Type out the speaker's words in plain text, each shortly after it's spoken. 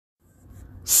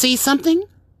See something?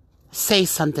 Say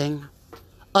something.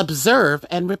 Observe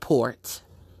and report.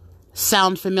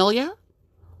 Sound familiar?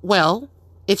 Well,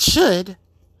 it should.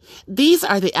 These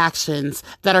are the actions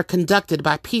that are conducted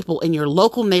by people in your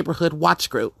local neighborhood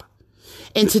watch group.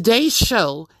 In today's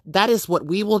show, that is what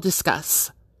we will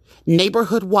discuss.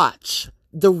 Neighborhood Watch,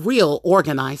 the real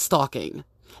organized stalking.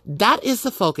 That is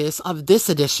the focus of this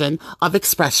edition of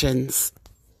Expressions.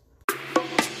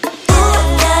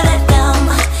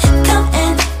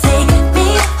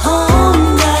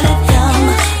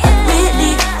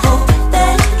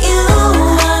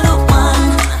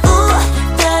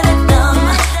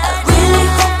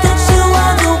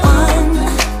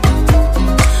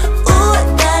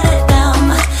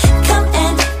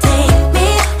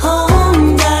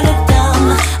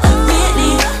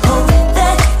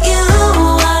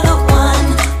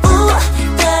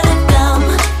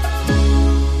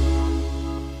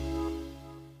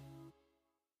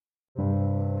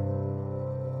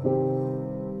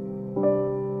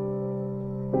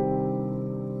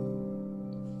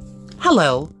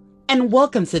 Hello, and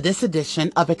welcome to this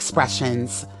edition of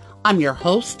Expressions. I'm your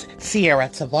host, Sierra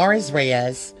Tavares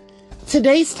Reyes.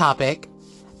 Today's topic,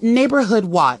 Neighborhood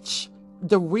Watch,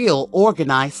 the real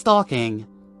organized stalking.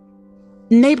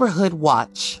 Neighborhood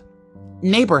Watch,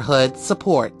 neighborhood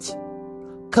support,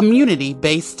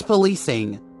 community-based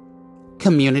policing,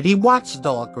 community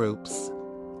watchdog groups,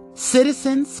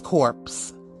 Citizens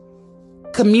Corps,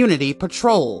 community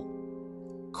patrol,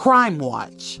 crime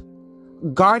watch,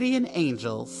 guardian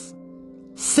angels,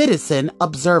 citizen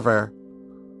observer,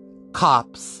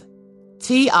 cops,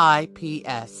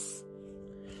 TIPS.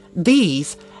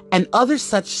 These and other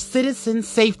such citizen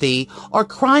safety or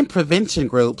crime prevention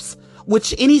groups,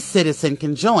 which any citizen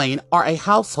can join, are a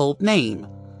household name.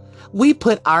 We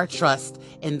put our trust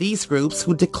in these groups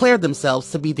who declare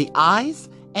themselves to be the eyes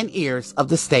and ears of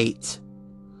the state.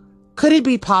 Could it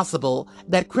be possible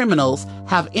that criminals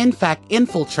have in fact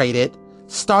infiltrated,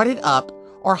 started up,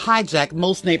 or hijacked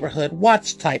most neighborhood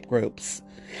watch type groups,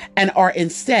 and are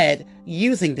instead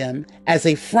using them as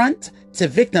a front to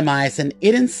victimize an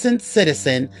innocent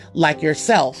citizen like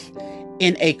yourself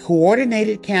in a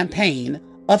coordinated campaign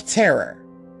of terror?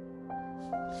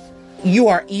 You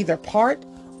are either part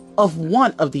of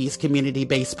one of these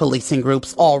community-based policing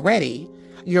groups already.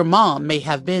 Your mom may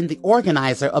have been the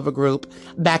organizer of a group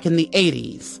back in the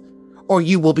 80s, or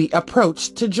you will be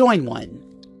approached to join one.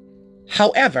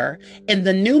 However, in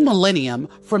the new millennium,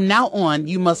 from now on,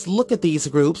 you must look at these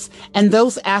groups and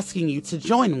those asking you to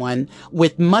join one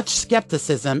with much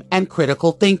skepticism and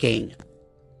critical thinking.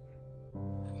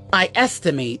 I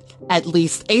estimate at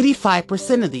least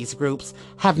 85% of these groups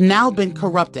have now been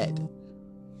corrupted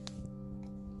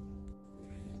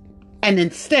and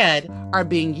instead are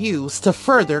being used to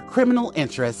further criminal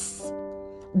interests.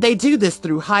 They do this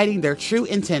through hiding their true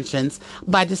intentions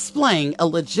by displaying a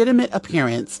legitimate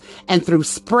appearance and through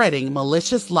spreading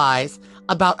malicious lies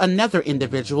about another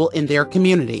individual in their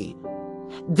community.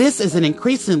 This is an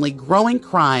increasingly growing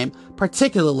crime,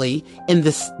 particularly in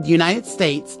the United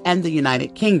States and the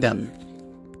United Kingdom.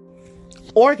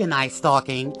 Organized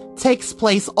stalking takes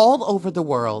place all over the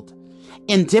world.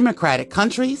 In democratic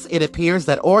countries, it appears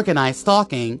that organized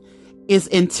stalking is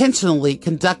intentionally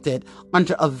conducted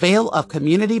under a veil of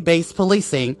community-based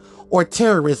policing or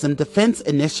terrorism defense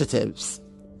initiatives.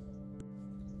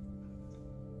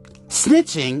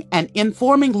 Snitching and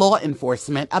informing law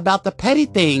enforcement about the petty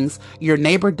things your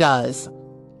neighbor does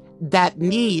that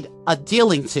need a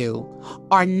dealing to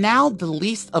are now the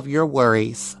least of your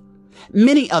worries.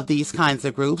 Many of these kinds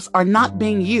of groups are not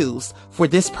being used for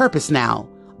this purpose now,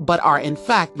 but are in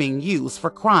fact being used for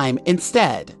crime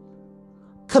instead.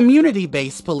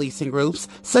 Community-based policing groups,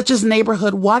 such as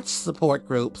neighborhood watch support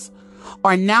groups,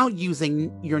 are now using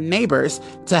your neighbors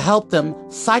to help them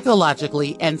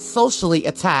psychologically and socially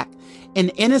attack an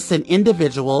innocent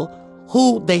individual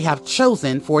who they have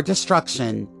chosen for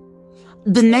destruction.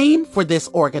 The name for this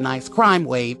organized crime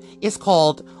wave is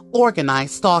called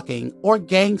organized stalking or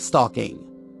gang stalking.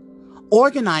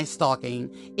 Organized stalking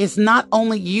is not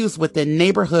only used within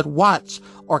neighborhood watch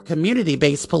or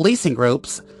community-based policing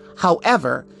groups.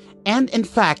 However, and in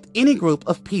fact, any group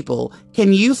of people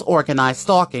can use organized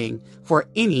stalking for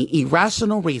any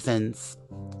irrational reasons.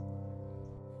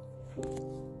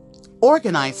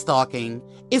 Organized stalking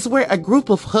is where a group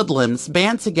of hoodlums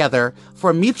band together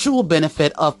for mutual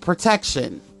benefit of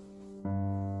protection.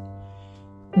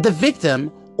 The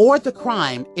victim or the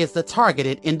crime is the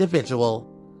targeted individual.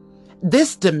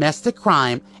 This domestic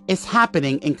crime is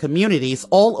happening in communities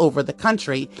all over the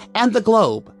country and the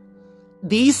globe.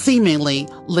 These seemingly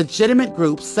legitimate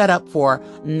groups set up for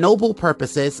noble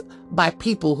purposes by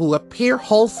people who appear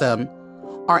wholesome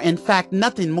are in fact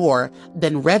nothing more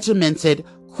than regimented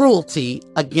cruelty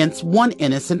against one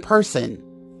innocent person.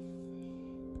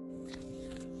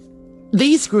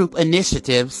 These group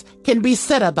initiatives can be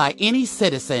set up by any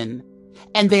citizen,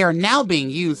 and they are now being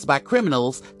used by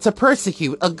criminals to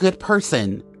persecute a good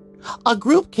person. A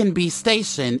group can be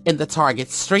stationed in the target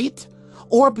street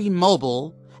or be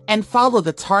mobile and follow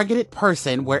the targeted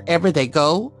person wherever they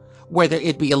go, whether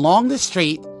it be along the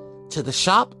street, to the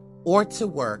shop, or to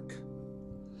work.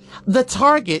 The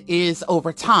target is,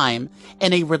 over time,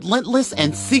 in a relentless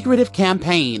and secretive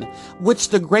campaign which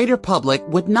the greater public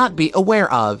would not be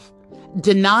aware of,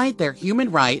 denied their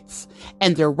human rights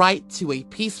and their right to a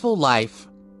peaceful life.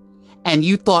 And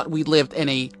you thought we lived in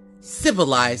a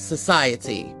civilized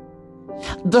society.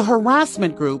 The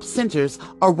harassment group centers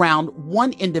around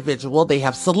one individual they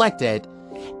have selected,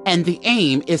 and the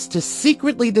aim is to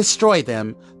secretly destroy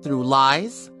them through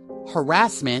lies,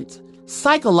 harassment,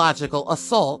 psychological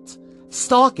assault,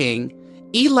 stalking,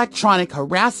 electronic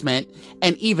harassment,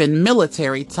 and even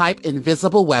military-type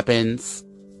invisible weapons.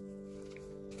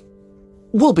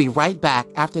 We'll be right back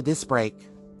after this break.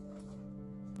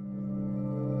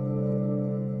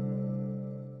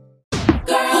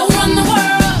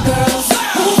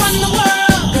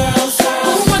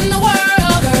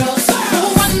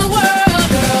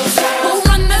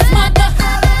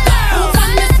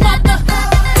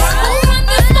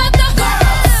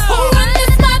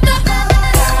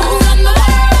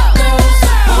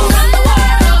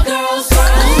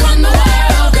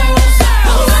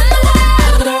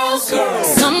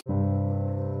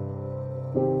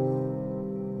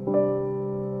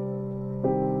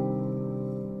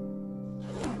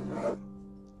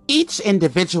 Each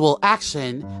individual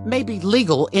action may be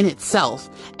legal in itself,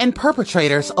 and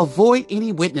perpetrators avoid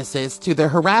any witnesses to their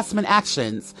harassment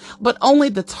actions, but only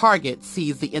the target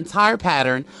sees the entire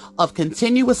pattern of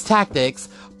continuous tactics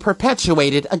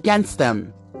perpetuated against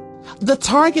them. The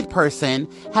target person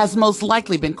has most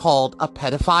likely been called a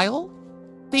pedophile,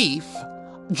 thief,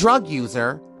 drug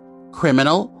user,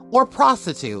 criminal, or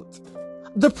prostitute.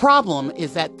 The problem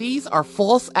is that these are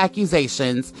false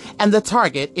accusations and the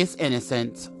target is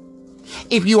innocent.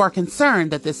 If you are concerned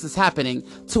that this is happening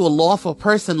to a lawful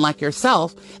person like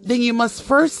yourself, then you must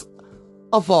first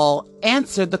of all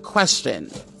answer the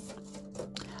question.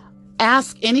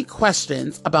 Ask any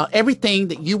questions about everything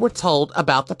that you were told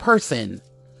about the person.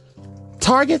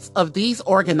 Targets of these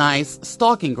organized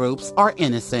stalking groups are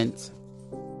innocent.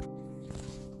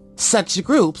 Such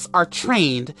groups are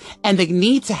trained and they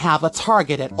need to have a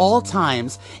target at all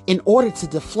times in order to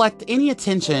deflect any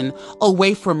attention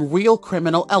away from real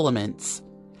criminal elements,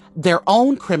 their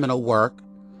own criminal work,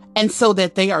 and so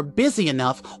that they are busy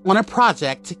enough on a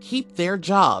project to keep their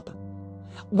job.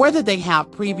 Whether they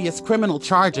have previous criminal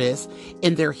charges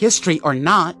in their history or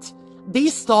not,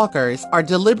 these stalkers are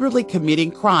deliberately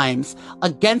committing crimes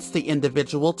against the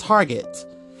individual target.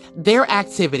 Their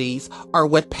activities are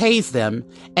what pays them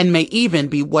and may even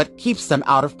be what keeps them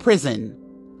out of prison.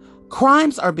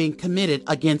 Crimes are being committed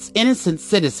against innocent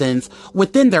citizens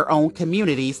within their own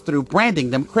communities through branding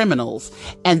them criminals,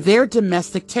 and their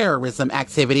domestic terrorism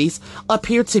activities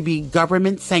appear to be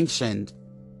government sanctioned.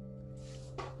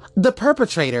 The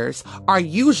perpetrators are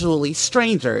usually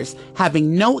strangers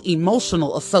having no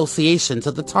emotional association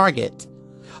to the target.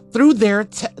 Through their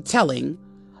telling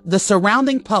the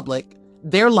surrounding public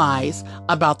their lies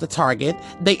about the target,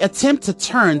 they attempt to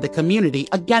turn the community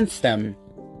against them.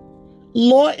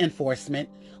 Law enforcement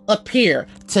appear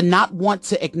to not want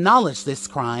to acknowledge this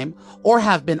crime or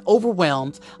have been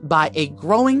overwhelmed by a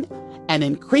growing and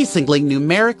increasingly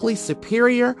numerically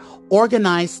superior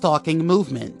organized stalking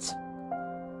movement.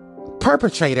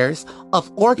 Perpetrators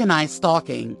of organized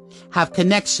stalking have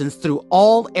connections through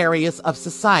all areas of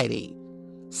society,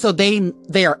 so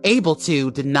they are able to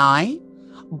deny,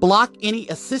 block any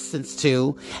assistance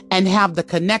to, and have the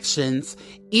connections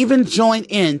even join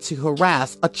in to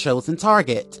harass a chosen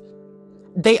target.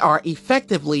 They are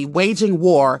effectively waging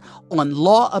war on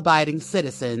law-abiding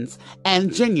citizens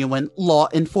and genuine law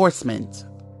enforcement.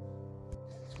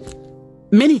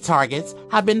 Many targets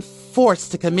have been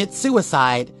forced to commit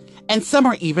suicide, and some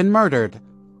are even murdered.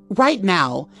 Right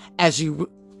now,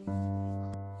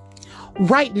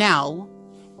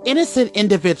 innocent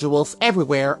individuals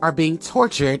everywhere are being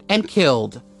tortured and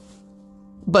killed.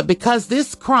 But because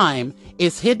this crime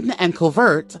is hidden and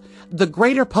covert, the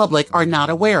greater public are not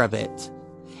aware of it.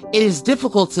 It is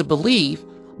difficult to believe,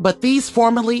 but these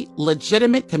formerly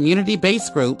legitimate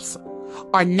community-based groups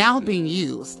are now being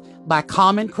used by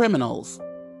common criminals.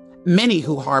 Many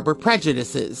who harbor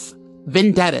prejudices,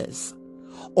 vendettas,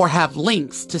 or have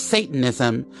links to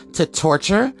Satanism to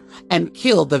torture and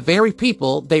kill the very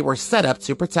people they were set up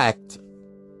to protect.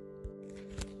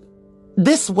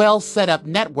 This well-set-up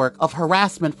network of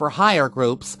harassment for hire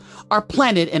groups are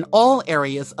planted in all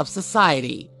areas of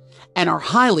society and are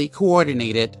highly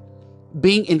coordinated,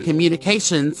 being in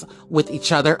communications with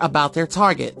each other about their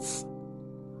targets.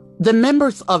 The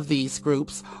members of these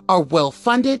groups are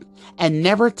well-funded and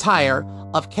never tire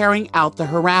of carrying out the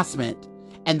harassment,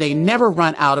 and they never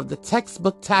run out of the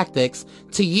textbook tactics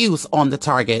to use on the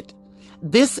target.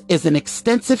 This is an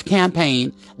extensive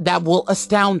campaign that will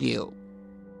astound you.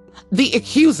 The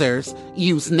accusers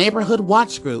use neighborhood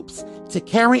watch groups to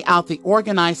carry out the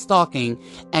organized stalking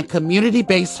and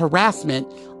community-based harassment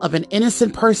of an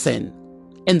innocent person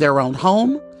in their own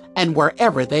home and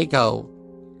wherever they go.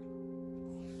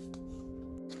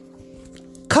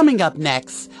 Coming up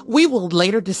next, we will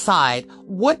later decide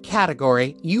what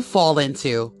category you fall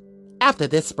into after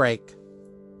this break.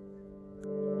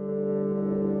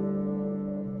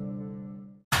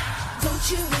 Don't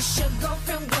you wish your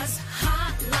girlfriend was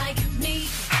hot like me?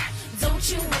 Don't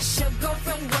you wish your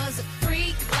girlfriend was a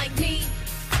freak like me?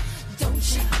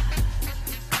 Don't you?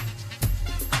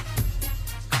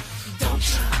 Don't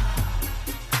you?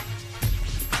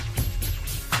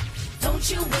 Don't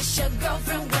you wish your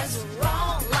girlfriend was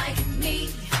wrong like me?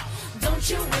 Don't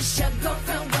you wish your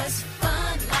girlfriend was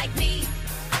fun like me?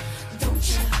 Don't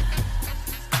you?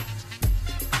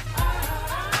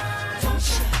 Don't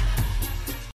you?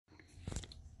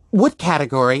 What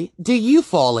category do you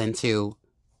fall into?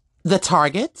 The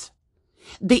target?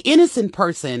 The innocent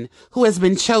person who has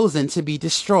been chosen to be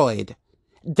destroyed.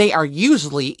 They are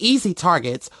usually easy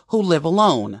targets who live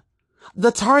alone.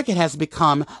 The target has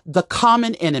become the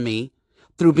common enemy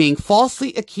through being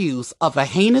falsely accused of a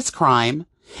heinous crime,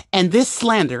 and this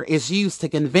slander is used to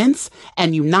convince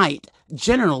and unite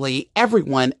generally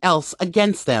everyone else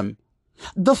against them.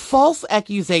 The false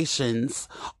accusations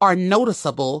are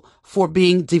noticeable for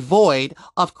being devoid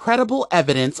of credible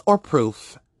evidence or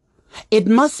proof. It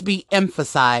must be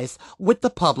emphasized with the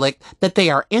public that they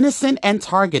are innocent and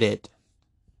targeted.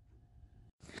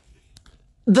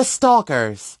 The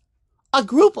stalkers. A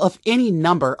group of any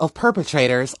number of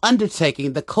perpetrators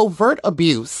undertaking the covert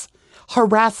abuse,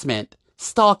 harassment,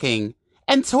 stalking,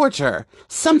 and torture,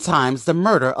 sometimes the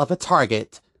murder of a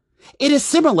target. It is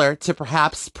similar to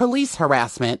perhaps police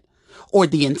harassment or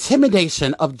the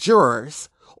intimidation of jurors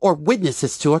or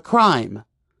witnesses to a crime.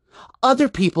 Other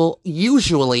people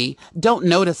usually don't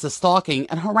notice the stalking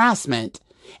and harassment,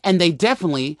 and they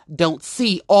definitely don't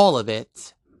see all of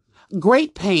it.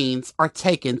 Great pains are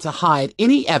taken to hide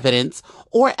any evidence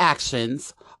or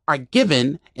actions are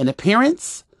given in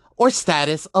appearance or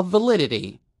status of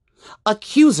validity.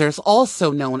 Accusers,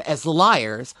 also known as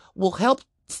liars, will help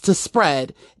to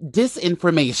spread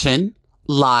disinformation,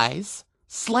 lies,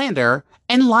 slander,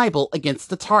 and libel against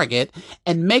the target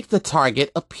and make the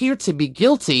target appear to be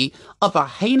guilty of a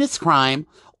heinous crime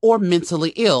or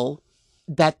mentally ill,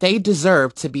 that they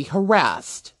deserve to be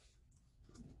harassed.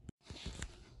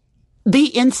 The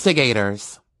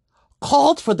instigators.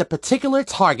 Called for the particular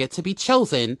target to be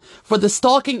chosen for the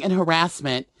stalking and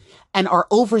harassment and are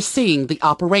overseeing the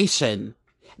operation.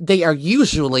 They are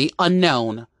usually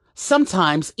unknown,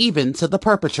 sometimes even to the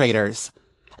perpetrators.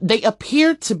 They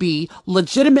appear to be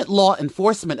legitimate law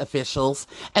enforcement officials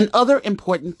and other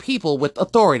important people with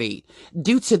authority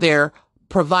due to their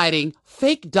providing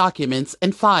fake documents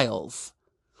and files.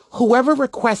 Whoever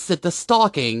requested the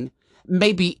stalking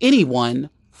may be anyone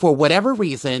for whatever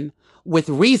reason, with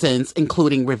reasons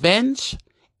including revenge,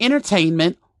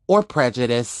 entertainment, or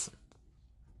prejudice.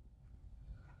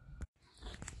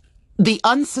 The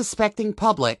unsuspecting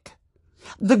public.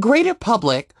 The greater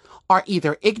public are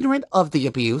either ignorant of the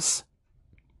abuse,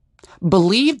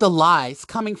 believe the lies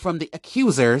coming from the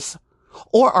accusers,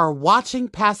 or are watching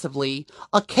passively,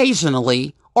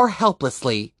 occasionally, or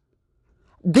helplessly.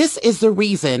 This is the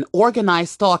reason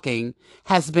organized stalking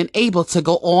has been able to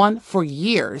go on for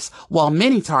years, while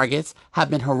many targets have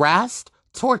been harassed,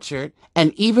 tortured,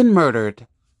 and even murdered.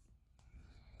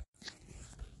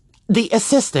 The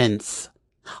assistants.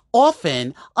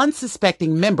 Often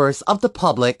unsuspecting members of the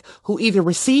public who either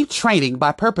receive training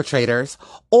by perpetrators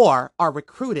or are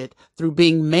recruited through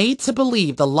being made to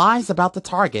believe the lies about the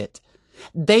target.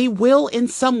 They will in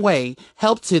some way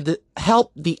help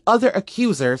the other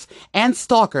accusers and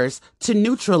stalkers to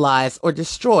neutralize or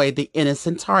destroy the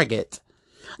innocent target.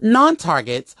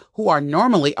 Non-targets who are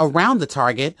normally around the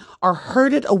target are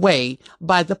herded away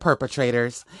by the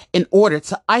perpetrators in order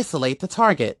to isolate the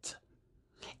target.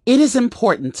 It is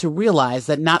important to realize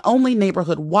that not only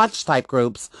neighborhood watch type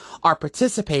groups are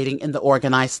participating in the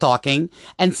organized stalking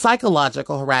and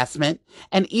psychological harassment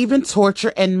and even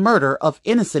torture and murder of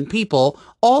innocent people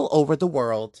all over the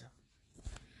world.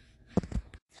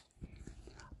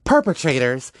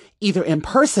 Perpetrators either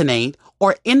impersonate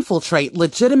or infiltrate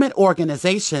legitimate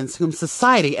organizations whom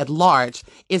society at large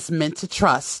is meant to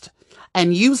trust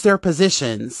and use their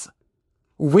positions,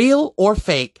 real or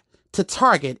fake, to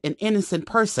target an innocent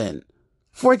person.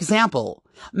 For example,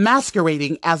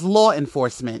 masquerading as law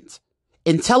enforcement,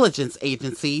 intelligence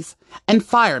agencies, and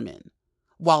firemen,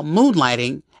 while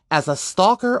moonlighting as a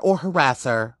stalker or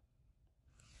harasser.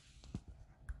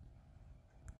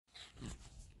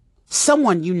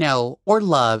 Someone you know or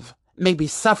love may be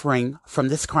suffering from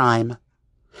this crime,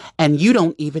 and you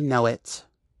don't even know it.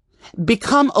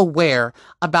 Become aware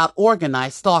about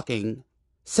organized stalking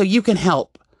so you can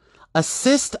help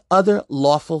assist other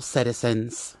lawful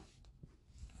citizens.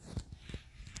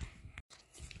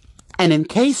 And in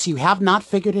case you have not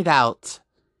figured it out,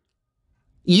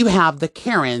 you have the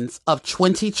Karens of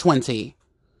 2020.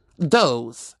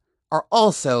 Those are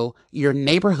also your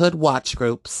neighborhood watch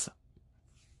groups.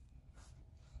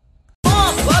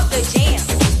 Pump up the jam,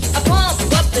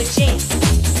 pump up the jam,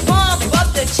 pump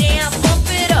up the jam, pump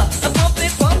it up, pump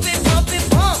it, pump it, pump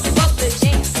it, pump up the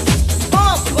jam,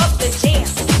 pump up the jam,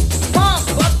 pump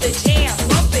up the jam,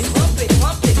 pump it, pump it,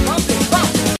 pump it, pump it,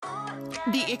 pump.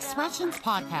 The Expressions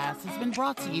podcast has been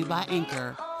brought to you by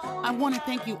Anchor. I want to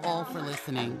thank you all for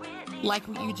listening. Like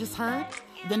what you just heard?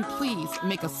 Then please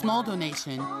make a small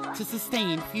donation to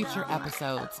sustain future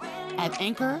episodes at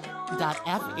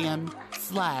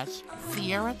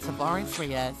anchor.fm/Sierra Tavares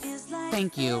Reyes.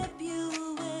 Thank you.